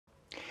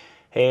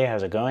Hey,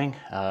 how's it going?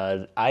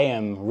 I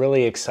am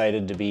really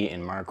excited to be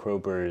in Mark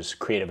Roper's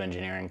creative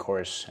engineering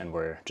course, and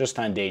we're just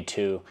on day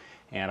 2.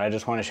 And I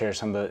just want to share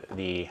some of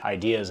the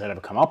ideas that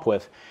I've come up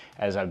with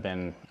as I've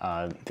been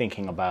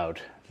thinking about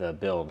the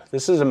build.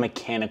 This is a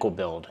mechanical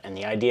build, and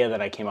the idea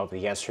that I came up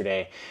with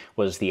yesterday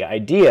was the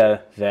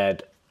idea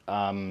that,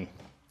 the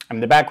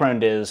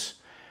background is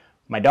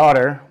my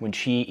daughter, when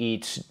she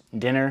eats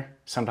dinner,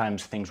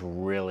 sometimes things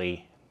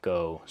really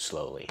go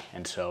slowly.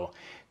 And so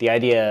the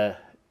idea,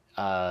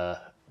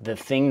 the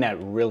thing that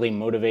really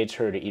motivates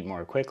her to eat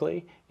more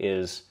quickly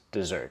is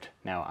dessert.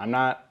 Now,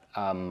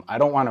 I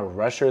don't want to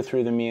rush her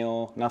through the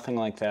meal, nothing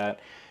like that,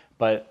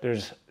 but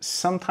there's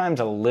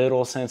sometimes a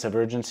little sense of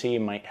urgency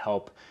might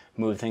help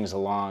move things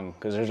along,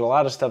 because there's a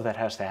lot of stuff that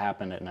has to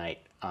happen at night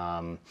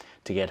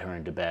to get her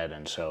into bed.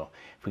 And so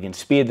if we can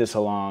speed this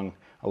along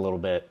a little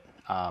bit,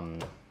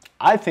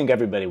 I think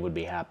everybody would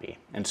be happy.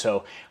 And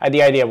so I had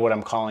the idea of what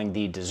I'm calling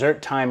the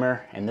dessert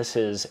timer, and this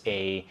is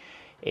a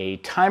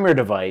timer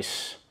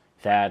device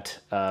that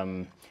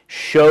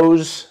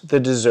shows the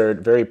dessert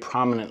very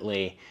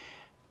prominently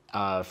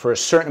for a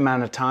certain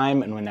amount of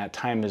time, and when that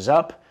time is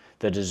up,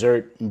 the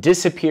dessert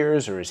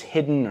disappears or is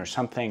hidden or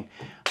something,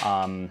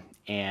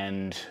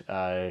 and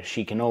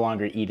she can no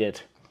longer eat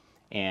it.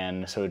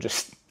 And so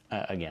just,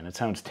 again, it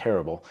sounds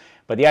terrible,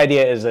 but the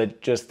idea is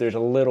that just there's a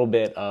little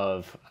bit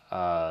of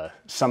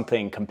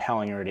something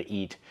compelling her to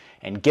eat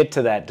and get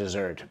to that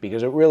dessert,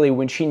 because it really,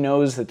 when she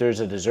knows that there's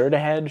a dessert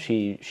ahead,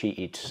 she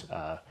eats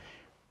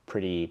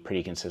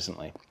pretty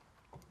consistently.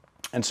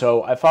 And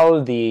so I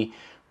followed the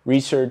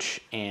research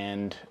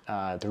and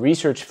the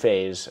research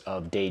phase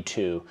of day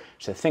 2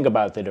 to think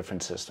about the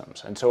different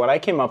systems. And so what I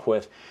came up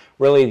with,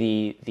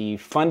 really the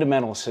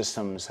fundamental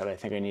systems that I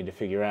think I need to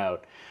figure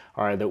out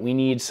are that we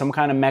need some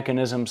kind of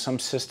mechanism, some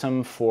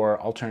system for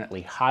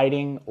alternately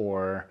hiding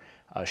or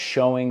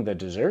showing the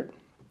dessert.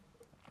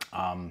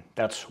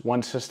 That's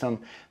one system.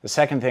 The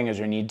second thing is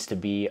there needs to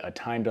be a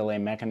time delay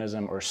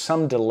mechanism or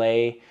some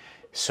delay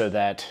so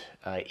that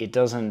it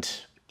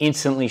doesn't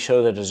instantly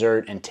show the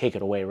dessert and take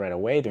it away right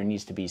away. There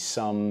needs to be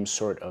some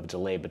sort of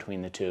delay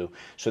between the two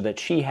so that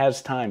she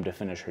has time to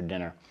finish her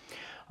dinner.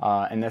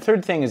 And the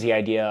third thing is the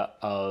idea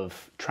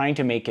of trying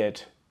to make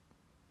it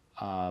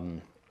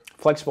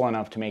flexible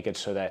enough to make it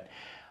so that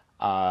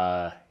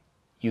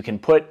you can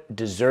put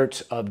desserts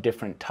of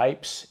different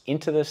types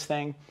into this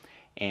thing,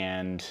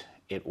 and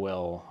it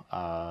will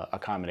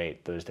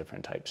accommodate those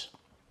different types.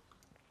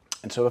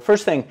 And so the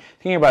first thing,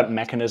 thinking about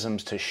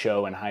mechanisms to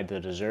show and hide the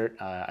dessert,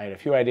 I had a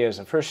few ideas.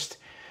 The first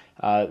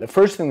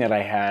thing that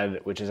I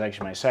had, which is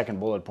actually my second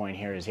bullet point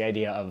here, is the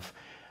idea of,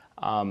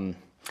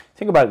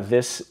 think about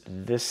this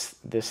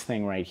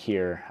thing right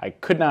here. I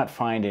could not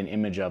find an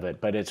image of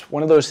it, but it's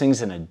one of those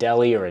things in a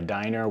deli or a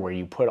diner where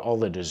you put all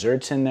the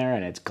desserts in there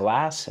and it's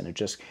glass and it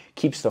just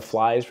keeps the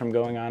flies from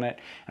going on it.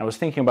 And I was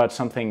thinking about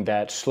something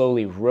that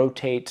slowly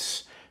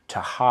rotates to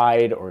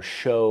hide or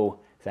show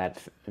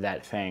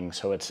that thing.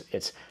 So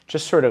it's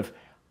just sort of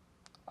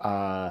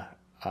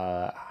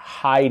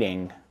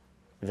hiding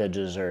the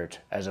dessert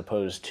as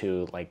opposed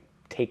to like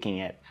taking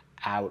it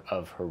out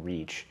of her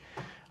reach.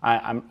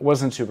 I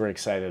wasn't super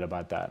excited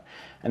about that.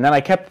 And then I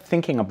kept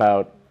thinking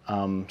about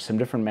some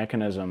different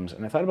mechanisms,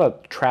 and I thought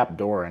about trap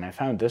door, and I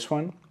found this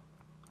one.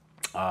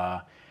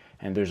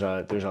 And there's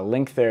a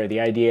link there. The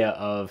idea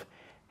of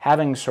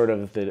having sort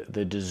of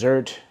the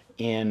dessert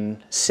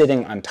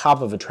sitting on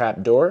top of a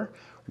trap door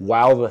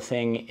while the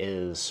thing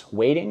is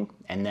waiting,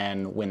 and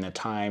then when the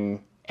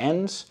time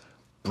ends,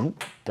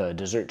 the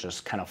dessert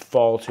just kind of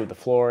falls through the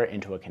floor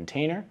into a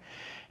container.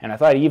 And I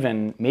thought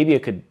even maybe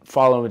it could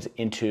fall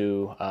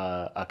into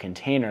a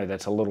container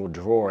that's a little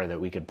drawer that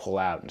we could pull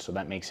out, and so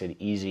that makes it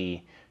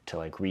easy to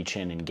like reach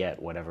in and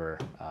get whatever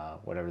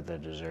the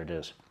dessert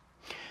is.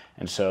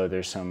 And so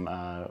there's some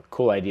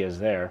cool ideas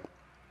there.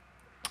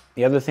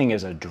 The other thing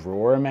is a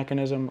drawer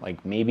mechanism,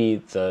 like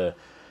maybe the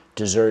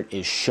dessert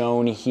is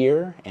shown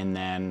here and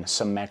then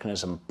some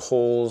mechanism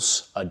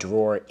pulls a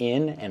drawer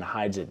in and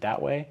hides it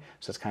that way.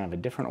 So it's kind of a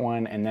different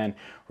one. And then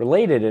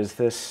related is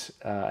this,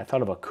 I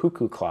thought of a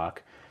cuckoo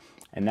clock,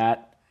 and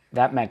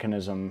that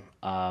mechanism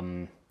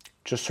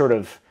just sort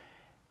of,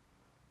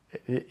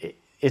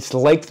 it's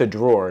like the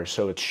drawer,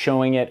 so it's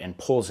showing it and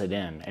pulls it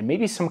in. And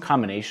maybe some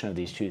combination of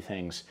these two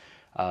things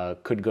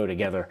could go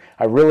together.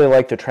 I really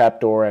like the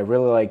trapdoor. I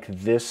really like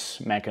this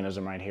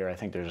mechanism right here. I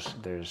think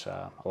there's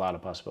a lot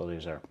of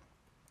possibilities there.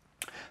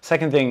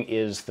 Second thing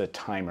is the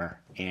timer,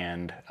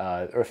 and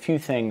there are a few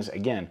things.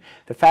 Again,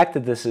 the fact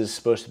that this is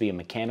supposed to be a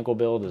mechanical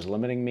build is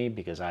limiting me,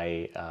 because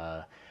I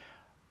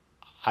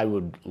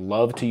would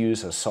love to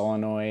use a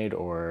solenoid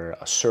or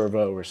a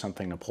servo or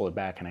something to pull it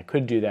back, and I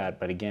could do that,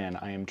 but again,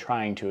 I am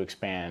trying to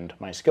expand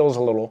my skills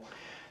a little.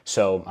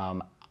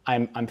 So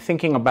I'm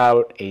thinking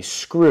about a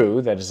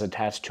screw that is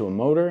attached to a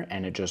motor,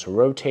 and it just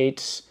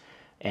rotates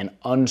and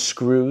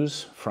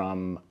unscrews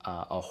from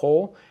a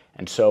hole.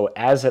 And so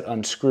as it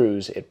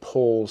unscrews, it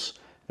pulls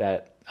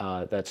that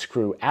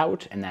screw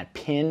out, and that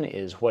pin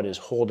is what is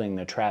holding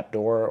the trap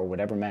door or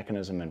whatever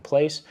mechanism in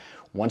place.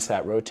 Once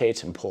that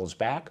rotates and pulls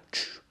back,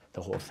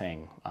 the whole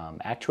thing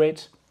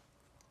actuates.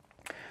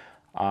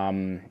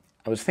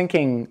 I was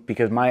thinking,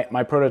 because my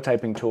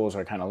prototyping tools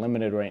are kind of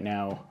limited right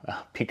now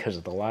because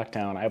of the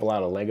lockdown. I have a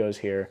lot of Legos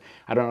here.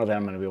 I don't know that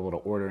I'm going to be able to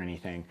order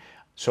anything.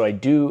 So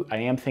I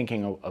am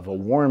thinking of a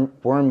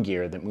worm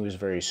gear that moves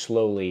very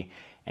slowly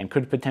and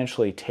could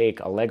potentially take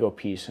a Lego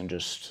piece and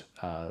just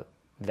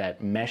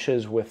that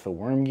meshes with the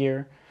worm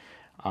gear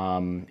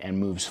and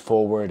moves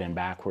forward and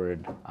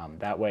backward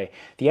that way.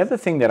 The other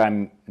thing that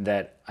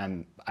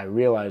I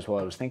realized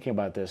while I was thinking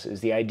about this is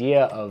the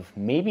idea of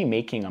maybe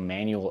making a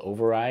manual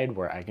override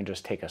where I can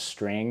just take a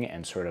string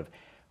and sort of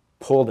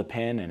pull the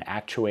pin and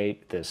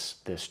actuate this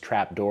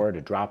trap door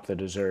to drop the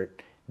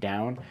dessert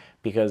down,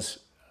 because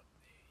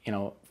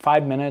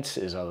 5 minutes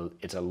is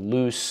a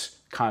loose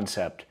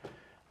concept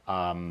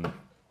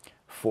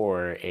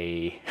for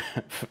a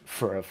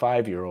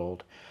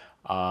 5-year-old.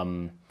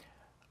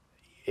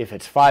 If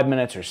it's 5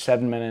 minutes or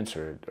 7 minutes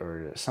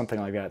or something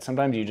like that,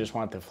 sometimes you just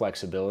want the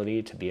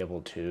flexibility to be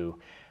able to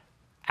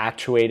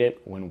actuate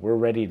it when we're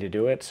ready to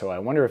do it. So I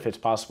wonder if it's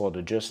possible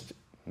to just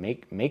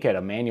make it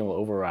a manual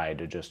override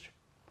to just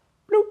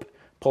bloop,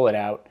 pull it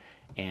out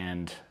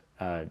and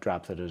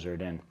drop the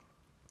dessert in.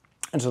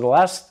 And so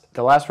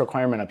the last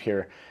requirement up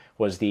here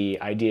was the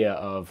idea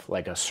of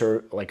like a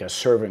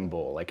serving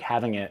bowl, like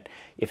having it,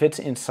 if it's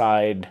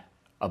inside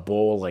a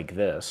bowl like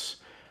this,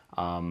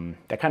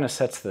 that kind of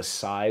sets the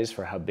size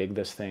for how big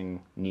this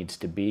thing needs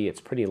to be.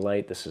 It's pretty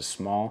light. This is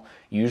small.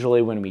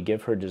 Usually when we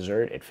give her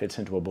dessert, it fits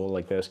into a bowl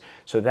like this.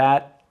 So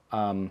that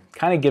kind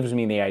of gives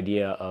me the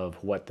idea of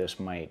what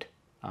this might,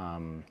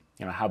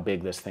 how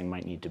big this thing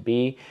might need to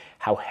be,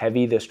 how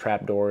heavy this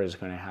trapdoor is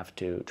going to have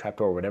to,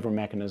 trapdoor, whatever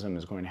mechanism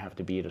is going to have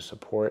to be to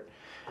support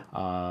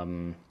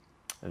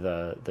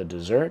the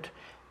dessert,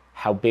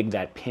 how big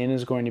that pin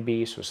is going to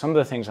be. So some of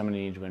the things I'm going to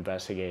need to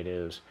investigate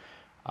is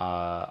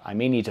I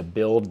may need to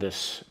build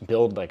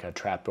like a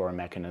trapdoor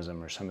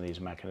mechanism or some of these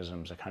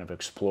mechanisms to kind of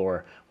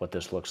explore what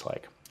this looks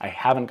like. I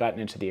haven't gotten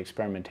into the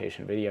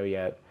experimentation video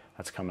yet.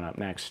 That's coming up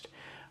next.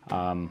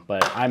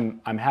 But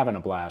I'm having a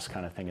blast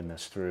kind of thinking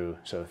this through.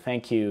 So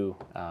thank you,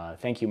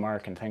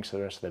 Mark, and thanks to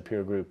the rest of the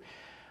peer group.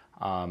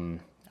 I'm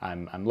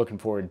looking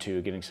forward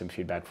to getting some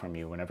feedback from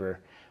you whenever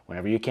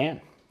you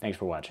can. Thanks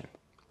for watching.